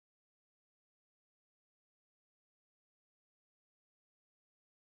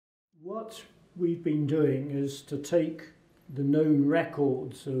What we've been doing is to take the known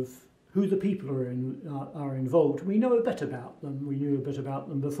records of who the people are involved. We know a bit about them. We knew a bit about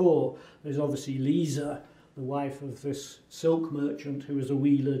them before. There's obviously Lisa, the wife of this silk merchant who was a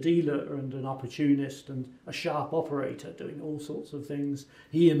wheeler dealer and an opportunist and a sharp operator doing all sorts of things.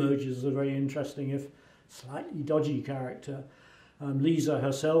 He emerges as a very interesting, if slightly dodgy character. Lisa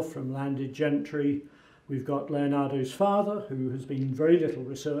herself from landed gentry. We've got Leonardo's father, who has been very little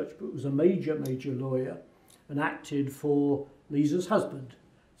researched, but was a major lawyer and acted for Lisa's husband.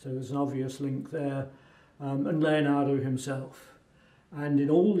 So there's an obvious link there. And Leonardo himself. And in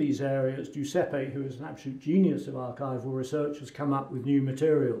all these areas, Giuseppe, who is an absolute genius of archival research, has come up with new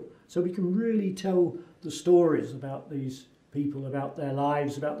material. So we can really tell the stories about these people, about their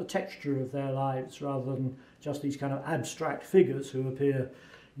lives, about the texture of their lives, rather than just these kind of abstract figures who appear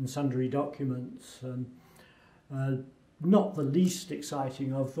in sundry documents. Not the least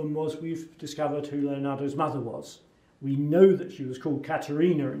exciting of them was we've discovered who Leonardo's mother was. We know that she was called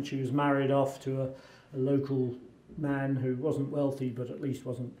Caterina and she was married off to a local man who wasn't wealthy but at least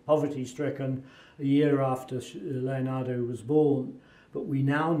wasn't poverty-stricken a year after Leonardo was born. But we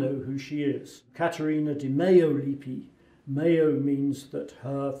now know who she is. Caterina di Maio Lippi. Maio means that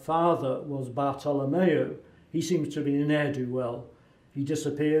her father was Bartolomeo. He seems to have been an ne'er-do-well. He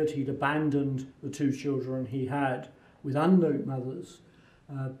disappeared, he'd abandoned the two children he had with unknown mothers.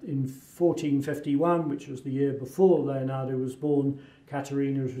 In 1451, which was the year before Leonardo was born,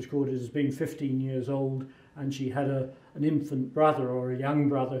 Caterina was recorded as being 15 years old, and she had an infant brother or a young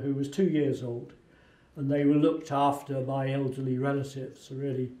brother who was 2 years old. And they were looked after by elderly relatives, a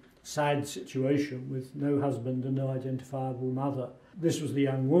really sad situation with no husband and no identifiable mother. This was the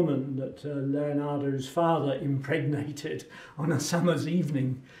young woman that Leonardo's father impregnated on a summer's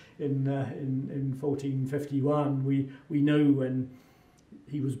evening in 1451. We know when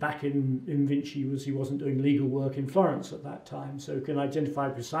he was back in Vinci he wasn't doing legal work in Florence at that time, so can identify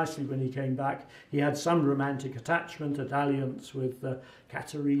precisely when he came back. He had some romantic attachment, a dalliance with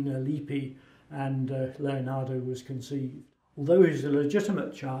Caterina Lippi, and Leonardo was conceived. Although he was a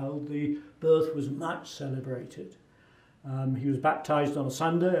legitimate child, the birth was much celebrated. He was baptised on a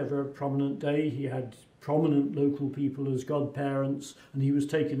Sunday, a very prominent day. He had prominent local people as godparents, and he was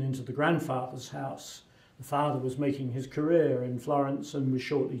taken into the grandfather's house. The father was making his career in Florence and was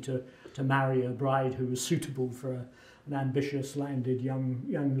shortly to marry a bride who was suitable for an ambitious landed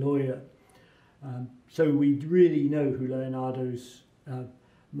young lawyer. So we really know who Leonardo's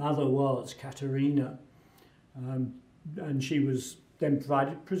mother was, Caterina. And she was then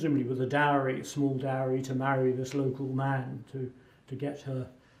provided, presumably with a dowry, a small dowry, to marry this local man to get her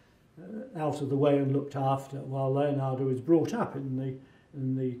out of the way and looked after, while Leonardo is brought up in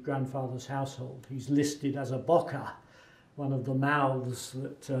the grandfather's household. He's listed as a bocca, one of the mouths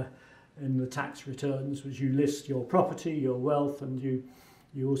that in the tax returns, was you list your property, your wealth, and you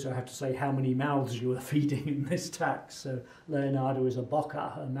also have to say how many mouths you are feeding in this tax. So Leonardo is a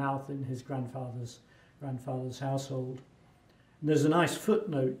bocca, a mouth in his grandfather's household. And there's a nice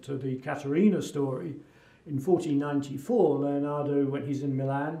footnote to the Caterina story. In 1494, Leonardo, when he's in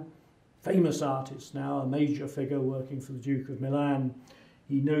Milan, famous artist now, a major figure working for the Duke of Milan,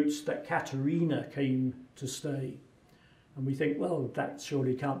 he notes that Caterina came to stay. And we think, well, that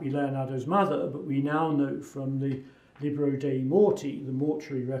surely can't be Leonardo's mother, but we now know from the Libro dei Morti, the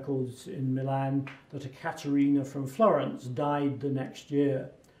mortuary records in Milan, that a Caterina from Florence died the next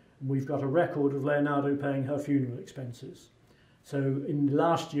year. And we've got a record of Leonardo paying her funeral expenses. So in the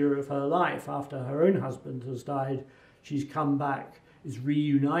last year of her life, after her own husband has died, she's come back, is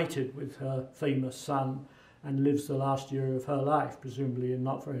reunited with her famous son, and lives the last year of her life, presumably in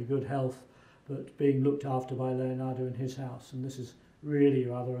not very good health, but being looked after by Leonardo in his house. And this is really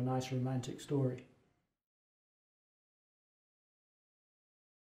rather a nice romantic story.